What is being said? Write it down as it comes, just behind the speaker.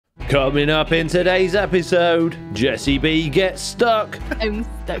Coming up in today's episode, Jessie B gets stuck. I'm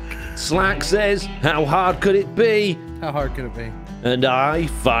stuck. Slack says, how hard could it be? How hard could it be? And I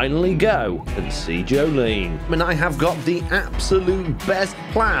finally go and see Jolene. And I have got the absolute best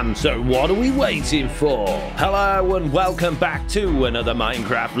plan, so what are we waiting for? Hello and welcome back to another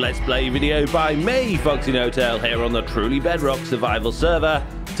Minecraft Let's Play video by me, FoxyNoTail, here on the truly Bedrock survival server.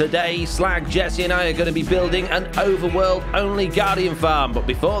 Today, Slack, Jessie and I are going to be building an overworld-only Guardian farm, but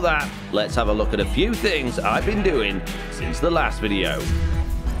before that, let's have a look at a few things I've been doing since the last video.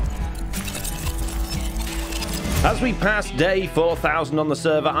 As we passed day 4000 on the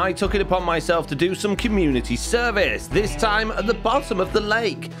server, I took it upon myself to do some community service, this time at the bottom of the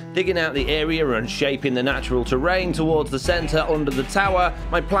lake, digging out the area and shaping the natural terrain towards the center under the tower.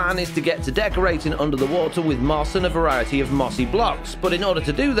 My plan is to get to decorating under the water with moss and a variety of mossy blocks, but in order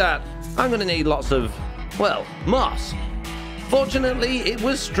to do that, I'm going to need lots of, well, moss. Fortunately, it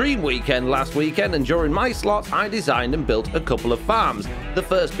was stream weekend last weekend, and during my slot, I designed and built a couple of farms, the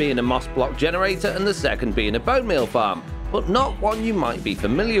first being a moss block generator and the second being a bone meal farm, but not one you might be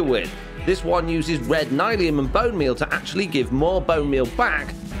familiar with. This one uses red nylium and bone meal to actually give more bone meal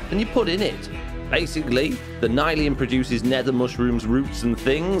back than you put in it. Basically, the nylium produces nether mushrooms, roots and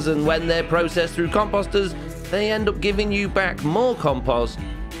things, and when they're processed through composters, they end up giving you back more compost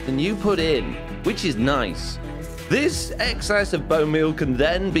than you put in, which is nice. This excess of bone meal can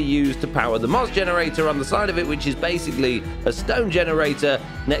then be used to power the moss generator on the side of it, which is basically a stone generator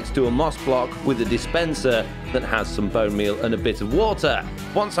next to a moss block with a dispenser that has some bone meal and a bit of water.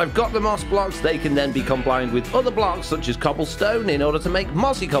 Once I've got the moss blocks, they can then be combined with other blocks such as cobblestone in order to make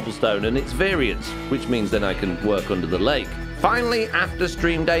mossy cobblestone and its variants, which means then I can work under the lake. Finally, after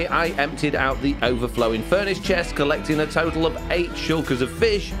stream day, I emptied out the overflowing furnace chest, collecting a total of 8 shulkers of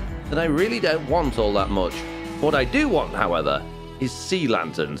fish that I really don't want all that much. What I do want, however, is sea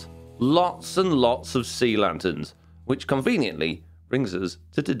lanterns. Lots and lots of sea lanterns, which conveniently brings us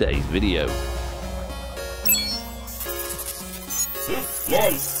to today's video.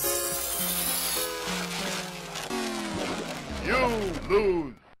 You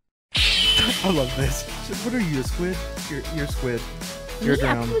lose. I love this. What are you, a squid? You're a squid. You're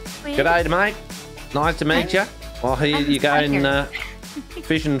drowned. G'day, mate. Nice to meet you. I hear you're going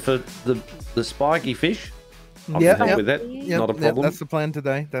fishing for the spiky fish. I can help with it. Not a problem. That's the plan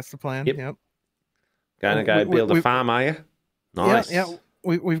today. That's the plan. Yep. Going to go build a farm, are you? Nice. Yeah.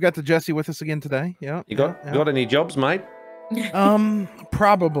 We've got the Jessie with us again today. Yeah. You got any jobs, mate?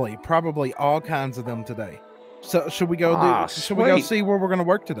 Probably all kinds of them today. So should we go? Should we go see where we're going to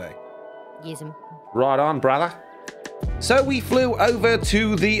work today? Yes. Right on, brother. So we flew over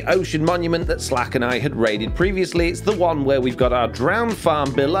to the ocean monument that Slack and I had raided previously. It's the one where we've got our drowned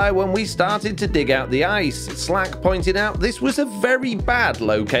farm below, and we started to dig out the ice. Slack pointed out this was a very bad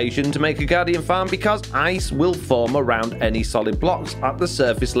location to make a Guardian farm because ice will form around any solid blocks at the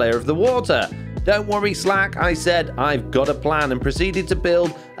surface layer of the water. Don't worry, Slack, I said, I've got a plan, and proceeded to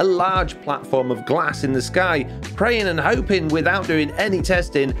build a large platform of glass in the sky, praying and hoping without doing any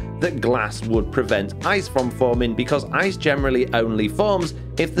testing that glass would prevent ice from forming, because ice generally only forms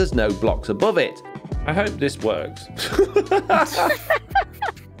if there's no blocks above it. I hope this works.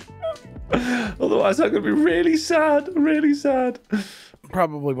 Otherwise I'm going to be really sad,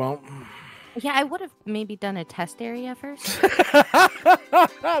 Probably won't. Yeah, I would have maybe done a test area first.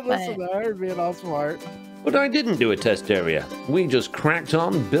 Listen to her being all smart. But I didn't do a test area. We just cracked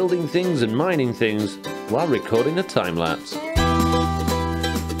on building things and mining things while recording a time lapse.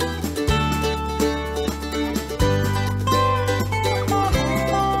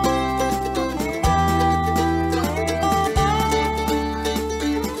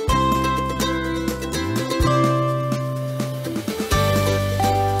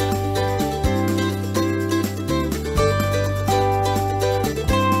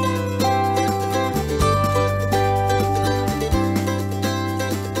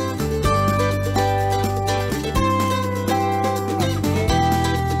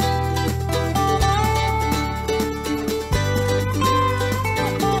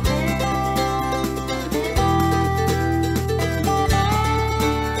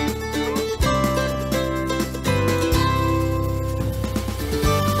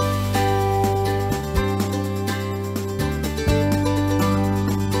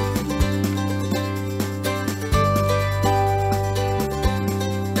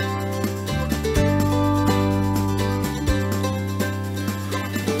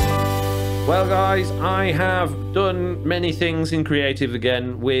 Well guys, I have done many things in creative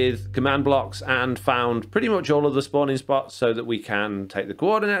again with command blocks and found pretty much all of the spawning spots so that we can take the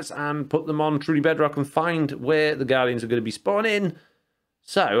coordinates and put them on truly Bedrock and find where the Guardians are going to be spawning.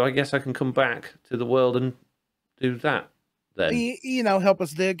 So I guess I can come back to the world and do that then. You know, help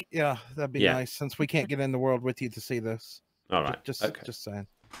us dig. Yeah, that'd be nice since we can't get in the world with you to see this. All right. Just saying.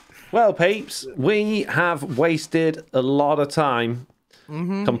 Well, peeps, we have wasted a lot of time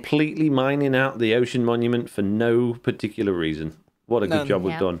completely mining out the ocean monument for no particular reason. What a good job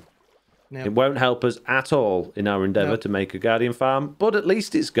we've done. Yep. It won't help us at all in our endeavour to make a guardian farm, but at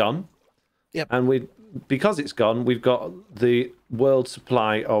least it's gone. Yep. And because it's gone, we've got the world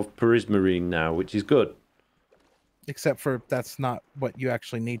supply of prismarine now, which is good. Except for that's not what you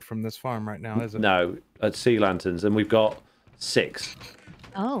actually need from this farm right now, is it? No, at sea lanterns, and we've got 6.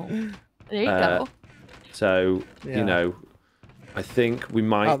 Oh, there you go. So, you know, I think we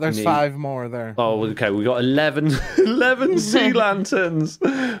might. Oh, there's 5 more there. Oh, okay. We got 11 sea lanterns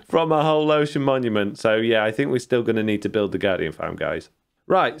from a whole ocean monument. So, yeah, I think we're still going to need to build the guardian farm, guys.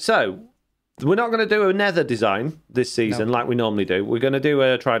 Right. So, we're not going to do a nether design this season like we normally do. We're going to do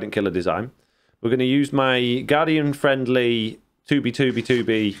a trident killer design. We're going to use my guardian-friendly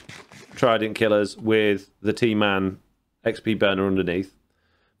 2B trident killers with the T-Man XP burner underneath.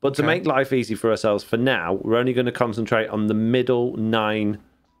 But to make life easy for ourselves for now, we're only going to concentrate on the middle 9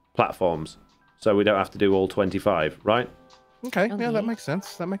 platforms. So we don't have to do all 25, right? Okay, yeah, that makes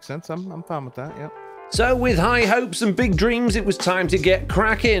sense. That makes sense. I'm fine with that, yeah. So with high hopes and big dreams, it was time to get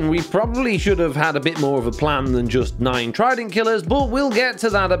cracking. We probably should have had a bit more of a plan than just 9 trident killers, but we'll get to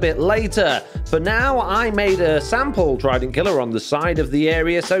that a bit later. For now, I made a sample trident killer on the side of the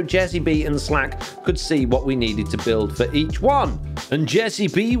area so JESSIIE and Slack could see what we needed to build for each one. And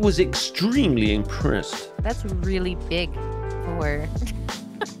JESSIIE was extremely impressed. That's really big for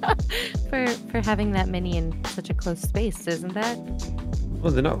for having that many in such a close space, isn't that?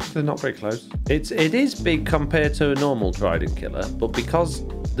 Well, they're not very close. It is big compared to a normal trident killer, but because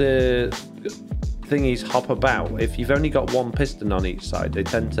the thingies hop about, if you've only got 1 piston on each side, they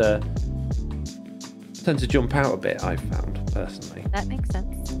tend to jump out a bit, I've found, personally. That makes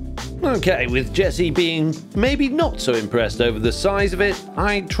sense. Okay, with JESSIIE being maybe not so impressed over the size of it,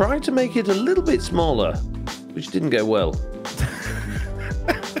 I tried to make it a little bit smaller, which didn't go well.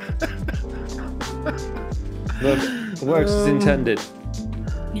 Look, it works as intended.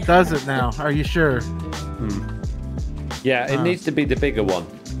 Does it now? Are you sure? Yeah, it needs to be the bigger one,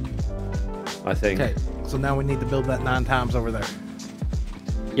 I think. Okay, so now we need to build that 9 times over there.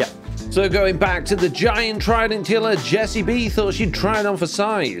 Yeah. So going back to the giant trident killer, JESSIIE thought she'd try it on for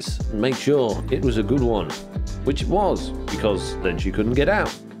size and make sure it was a good one, which it was, because then she couldn't get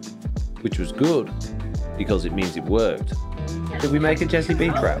out, which was good, because it means it worked. Did we make a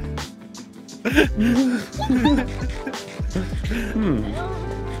JESSIIE trap?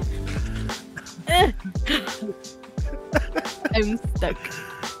 I'm stuck.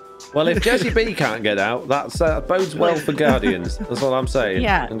 Well, if JESSIIE can't get out, that bodes well for Guardians. That's all I'm saying.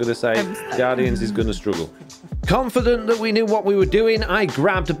 Yeah, I'm going to say Guardians is going to struggle. Confident that we knew what we were doing, I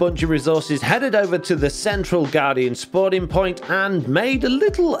grabbed a bunch of resources, headed over to the central Guardian spawning point, and made a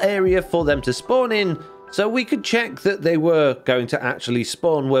little area for them to spawn in so we could check that they were going to actually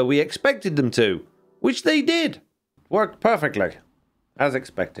spawn where we expected them to, which they did. Worked perfectly, as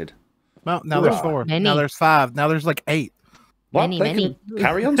expected. Well, now there's 4. Many. Now there's 5. Now there's like 8. What? They can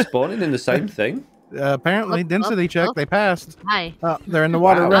carry on spawning in the same thing? Apparently, density check, they passed. Hi. They're in the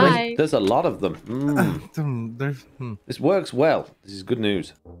water running. There's a lot of them. This works well. This is good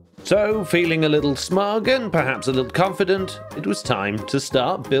news. So, feeling a little smug and perhaps a little confident, it was time to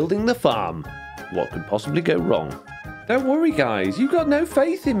start building the farm. What could possibly go wrong? Don't worry, guys. You've got no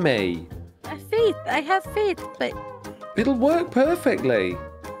faith in me. I have faith, but it'll work perfectly.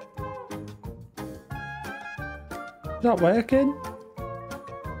 Not working.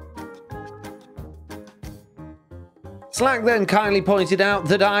 Slack then kindly pointed out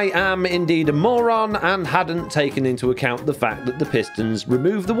that I am indeed a moron and hadn't taken into account the fact that the pistons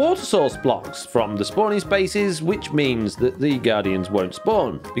remove the water source blocks from the spawning spaces, which means that the Guardians won't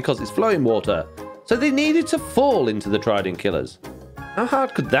spawn because it's flowing water. So they needed to fall into the trident killers. How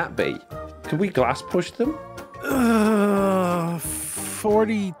hard could that be? Could we glass push them?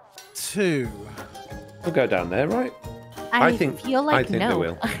 42. We'll go down there, right? I think they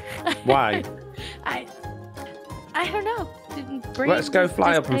will. Why? I don't know. Let's go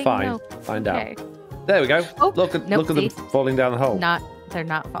fly up and find out. There we go. Oh, look at them falling down the hole. They're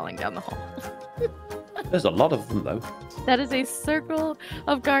not falling down the hole. There's a lot of them though. That is a circle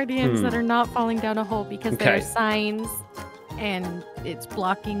of Guardians that are not falling down a hole because there are signs and it's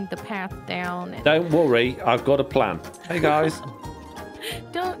blocking the path down. Don't worry, I've got a plan. Hey guys.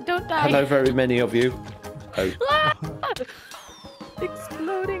 Don't die. Hello, very many of you. Oh.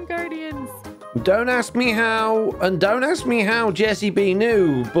 Exploding Guardians. Don't ask me how, and don't ask me how Jessie B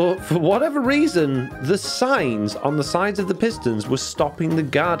knew, but for whatever reason, the signs on the sides of the pistons were stopping the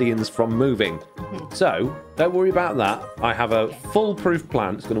Guardians from moving. So, don't worry about that. I have a foolproof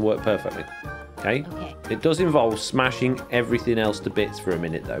plan. It's going to work perfectly. Okay? It does involve smashing everything else to bits for a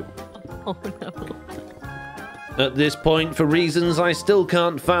minute, though. Oh, no. At this point, for reasons I still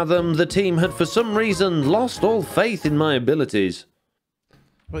can't fathom, the team had for some reason lost all faith in my abilities.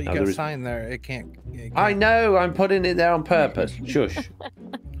 Well, you got a sign there. It can't. I know. I'm putting it there on purpose. Shush.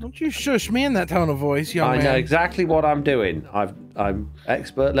 Don't you shush me in that tone of voice, young man. I know exactly what I'm doing. I'm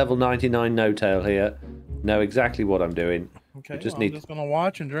expert level 99 no-tail here. Know exactly what I'm doing. Okay, I'm just going to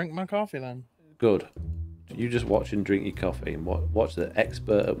watch and drink my coffee then. Good. You just watch and drink your coffee and watch the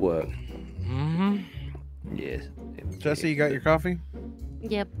expert at work. Yes. Jessie, you got your coffee?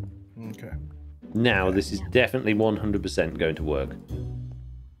 Yep. Okay. Now, this is definitely 100% going to work.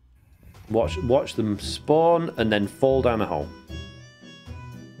 Watch them spawn and then fall down a hole.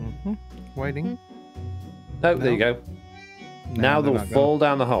 Waiting. No, there you go. No, now they'll fall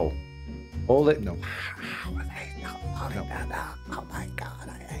down the hole. All it. No. How are they not falling down the hole? Oh my god,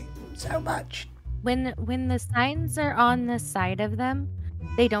 I hate them so much. When the signs are on the side of them,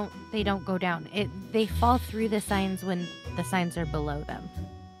 they don't go down. They fall through the signs when the signs are below them.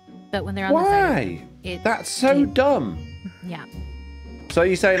 But when they're on the side, that's so dumb. Yeah. So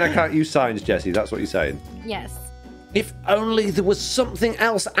you're saying I can't use signs, Jessie? That's what you're saying? Yes. If only there was something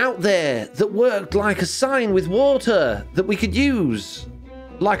else out there that worked like a sign with water that we could use.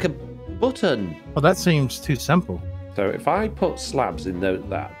 Like a button. Well, that seems too simple. So if I put slabs in that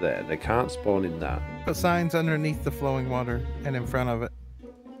there, they can't spawn in that. Put signs underneath the flowing water and in front of it.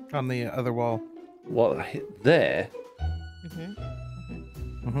 On the other wall. What, there?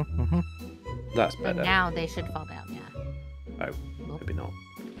 That's better. And now they should fall down, yeah. Oh, maybe not.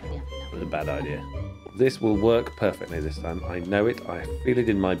 Yeah, It was a bad idea. This will work perfectly this time. I know it. I feel it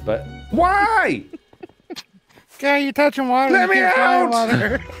in my butt. Why? Yeah, you're touching water. Let me out!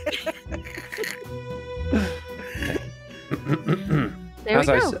 There we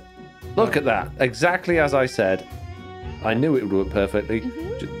go. Look at that. Exactly as I said. I knew it would work perfectly.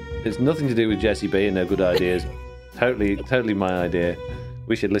 It's nothing to do with Jessie B and her good ideas. Totally my idea.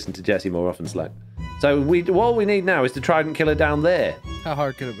 We should listen to Jessie more often, Slack. So all we need now is the Trident Killer down there. How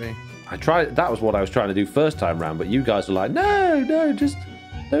hard could it be? That was what I was trying to do first time round, but you guys were like, no, just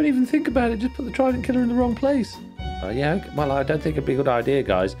don't even think about it. Just put the Trident Killer in the wrong place. Yeah, well, I don't think it'd be a good idea,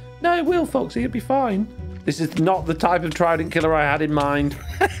 guys. No, it will, Foxy. It'd be fine. This is not the type of Trident Killer I had in mind.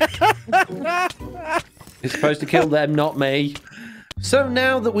 It's supposed to kill them, not me. So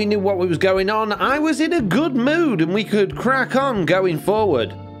now that we knew what was going on, I was in a good mood and we could crack on going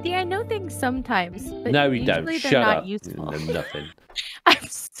forward. See, I know things sometimes, but no, you don't. They're Shut not up. Useful. No, nothing. I'm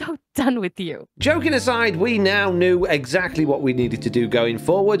so done with you. Joking aside, we now knew exactly what we needed to do going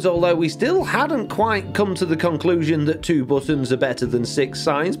forwards, although we still hadn't quite come to the conclusion that 2 buttons are better than 6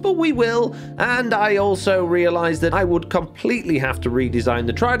 signs, but we will. And I also realized that I would completely have to redesign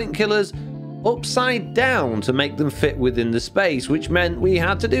the Trident Killers upside down to make them fit within the space, which meant we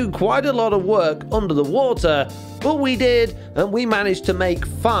had to do quite a lot of work under the water, but we did, and we managed to make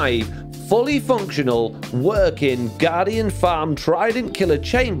 5 fully functional, working Guardian Farm Trident Killer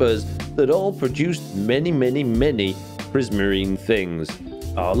chambers that all produced many prismarine things.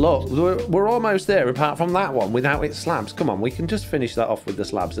 Oh look, we're almost there apart from that one without its slabs. Come on, we can just finish that off with the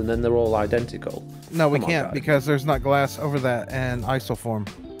slabs and then they're all identical. No, we can't because there's not glass over that and isoform.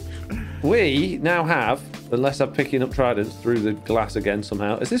 We now have, unless I'm picking up tridents through the glass again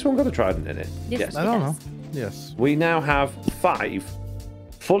somehow. Has this one got a trident in it? Yes. I don't know. Yes. We now have 5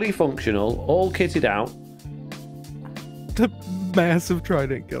 fully functional, all kitted out. The massive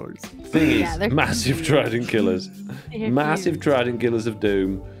Trident Killers. Thing is, massive Trident Killers. Massive Trident Killers of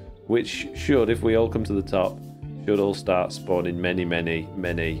Doom, which should, if we all come to the top, should all start spawning many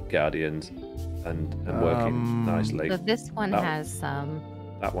Guardians and working nicely. So this one has some...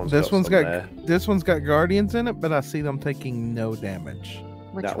 This one's got Guardians in it, but I see them taking no damage.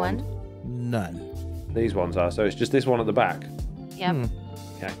 Which one? None. These ones are, so it's just this one at the back. Yep.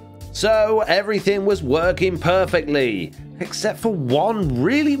 Okay. So everything was working perfectly, except for one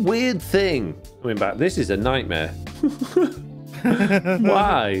really weird thing. Coming back, this is a nightmare.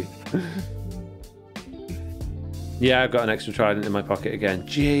 Why? Yeah, I've got an extra trident in my pocket again.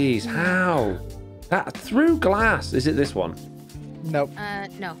 Jeez, how? That through glass. Is it this one? Nope.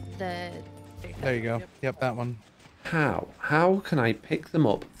 No. There you go. Yep, that one. How? How can I pick them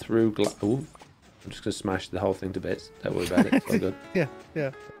up through glass? Oh, I'm just going to smash the whole thing to bits. Don't worry about it. It's all good.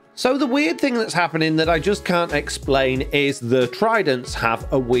 Yeah. So the weird thing that's happening that I just can't explain is the tridents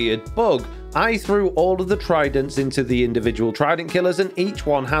have a weird bug. I threw all of the tridents into the individual trident killers, and each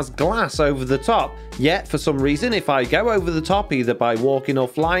one has glass over the top. Yet, for some reason, if I go over the top, either by walking or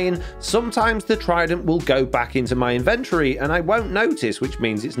flying, sometimes the trident will go back into my inventory, and I won't notice, which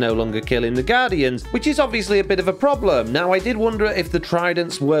means it's no longer killing the guardians, which is obviously a bit of a problem. Now, I did wonder if the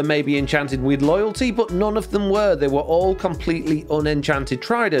tridents were maybe enchanted with loyalty, but none of them were. They were all completely unenchanted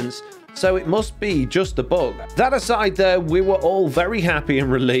tridents. So it must be just a bug. That aside though, we were all very happy and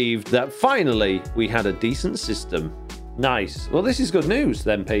relieved that finally we had a decent system. Nice. Well, this is good news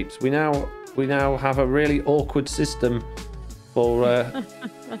then, peeps. We now have a really awkward system for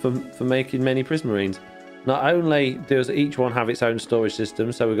for making many prismarines. Not only does each one have its own storage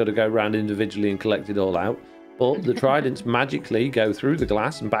system, so we've got to go around individually and collect it all out, but the tridents magically go through the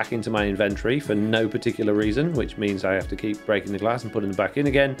glass and back into my inventory for no particular reason, which means I have to keep breaking the glass and putting them back in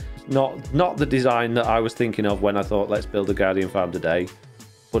again. Not the design that I was thinking of when I thought, let's build a Guardian farm today,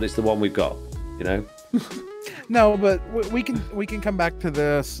 but it's the one we've got, you know? No, but we can come back to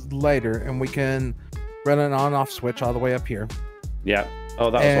this later, and we can run an on-off switch all the way up here. Yeah. Oh,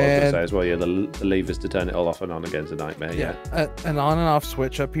 that was what I was going to say as well. Yeah, the levers to turn it all off and on again is a nightmare. Yeah. An on and off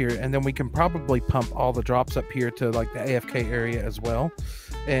switch up here, and then we can probably pump all the drops up here to like the AFK area as well,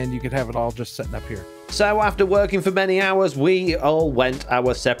 and you could have it all just sitting up here. So after working for many hours, we all went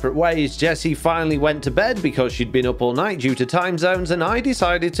our separate ways. Jessie finally went to bed because she'd been up all night due to time zones, and I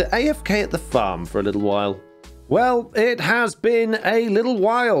decided to AFK at the farm for a little while. Well, it has been a little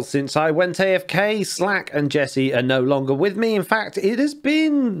while since I went AFK. Slack and Jessie are no longer with me. In fact, it has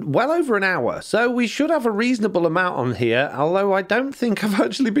been well over an hour, so we should have a reasonable amount on here, although I don't think I've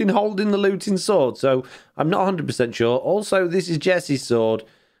actually been holding the looting sword, so I'm not 100% sure. Also, this is Jessie's sword,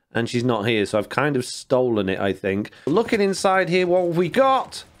 and she's not here, so I've kind of stolen it, I think. Looking inside here, what have we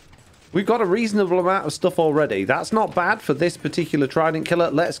got? We've got a reasonable amount of stuff already. That's not bad for this particular trident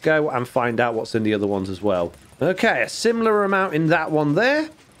killer. Let's go and find out what's in the other ones as well. Okay, a similar amount in that one there,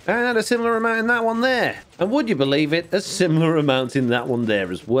 and a similar amount in that one there. And would you believe it, a similar amount in that one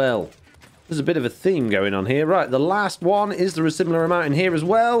there as well. There's a bit of a theme going on here. Right, the last one, is there a similar amount in here as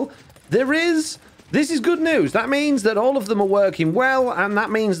well? There is. This is good news. That means that all of them are working well, and that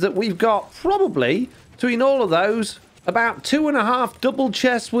means that we've got probably, between all of those, about 2.5 double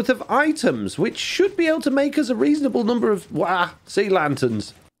chests worth of items, which should be able to make us a reasonable number of sea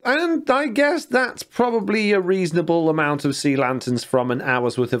lanterns. And I guess that's probably a reasonable amount of sea lanterns from an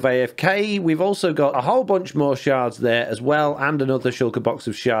hour's worth of AFK. We've also got a whole bunch more shards there as well, and another shulker box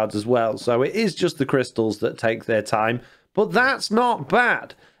of shards as well. So it is just the crystals that take their time, but that's not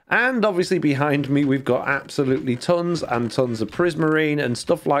bad. And obviously behind me, we've got absolutely tons and tons of prismarine and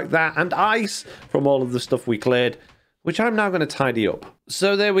stuff like that, and ice from all of the stuff we cleared, which I'm now going to tidy up.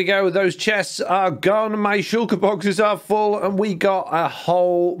 So there we go. Those chests are gone. My shulker boxes are full, and we got a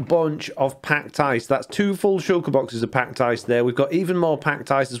whole bunch of packed ice. That's 2 full shulker boxes of packed ice there. We've got even more packed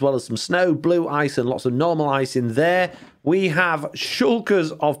ice, as well as some snow, blue ice, and lots of normal ice in there. We have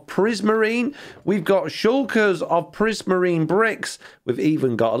shulkers of prismarine. We've got shulkers of prismarine bricks. We've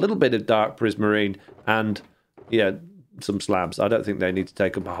even got a little bit of dark prismarine and, yeah, some slabs. I don't think they need to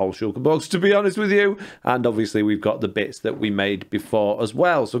take up a whole shulker box, to be honest with you. And obviously we've got the bits that we made before as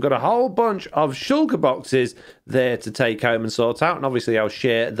well. So we've got a whole bunch of shulker boxes there to take home and sort out. And obviously I'll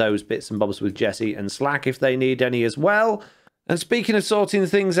share those bits and bobs with Jessie and Slack if they need any as well. And speaking of sorting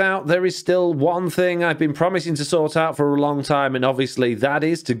things out, there is still one thing I've been promising to sort out for a long time, and obviously that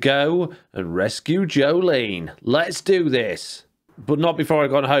is to go and rescue Jolene. Let's do this. But not before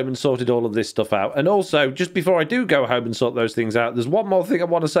I've gone home and sorted all of this stuff out. And also, just before I do go home and sort those things out, there's one more thing I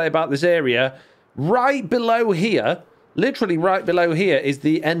want to say about this area. Right below here, literally right below here, is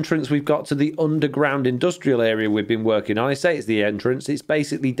the entrance we've got to the underground industrial area we've been working on. I say it's the entrance. It's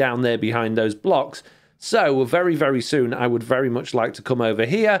basically down there behind those blocks. So very, very soon, I would very much like to come over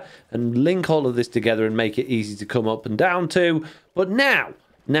here and link all of this together and make it easy to come up and down to. But now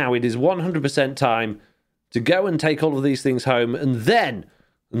it is 100% time to go and take all of these things home, and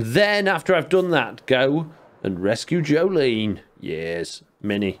then after I've done that, go and rescue Jolene. Yes,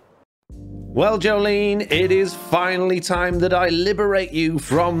 Minnie. Well, Jolene, it is finally time that I liberate you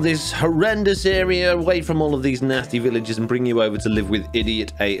from this horrendous area, away from all of these nasty villages, and bring you over to live with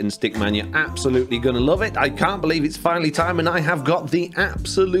Idiot 8 and Stickman. You're absolutely gonna love it. I can't believe it's finally time, and I have got the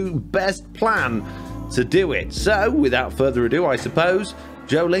absolute best plan to do it. So, without further ado, I suppose,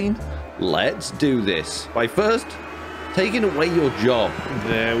 Jolene, let's do this. By first, taking away your job.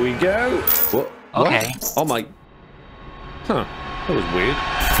 There we go. What? Okay. What? Oh my. Huh. That was weird.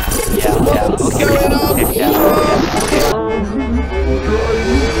 Yeah. What's going on?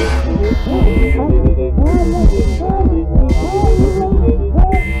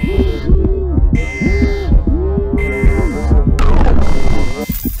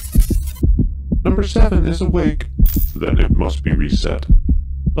 Number 7 is awake. Then it must be reset.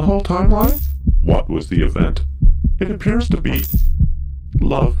 The whole timeline? What was the event? It appears to be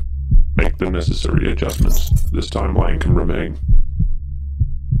love. Make the necessary adjustments. This timeline can remain.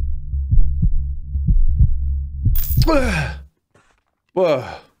 Whoa.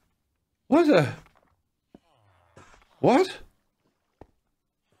 What a... What?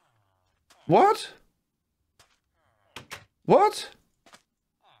 What? What?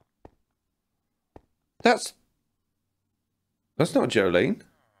 That's not Jolene.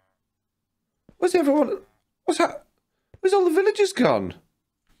 Where's everyone? What's that? Where's all the villagers gone?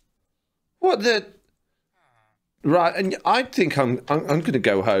 What the? Right, and I think I'm gonna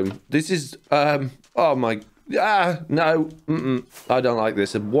go home. This is oh my no, I don't like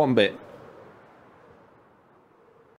this one bit.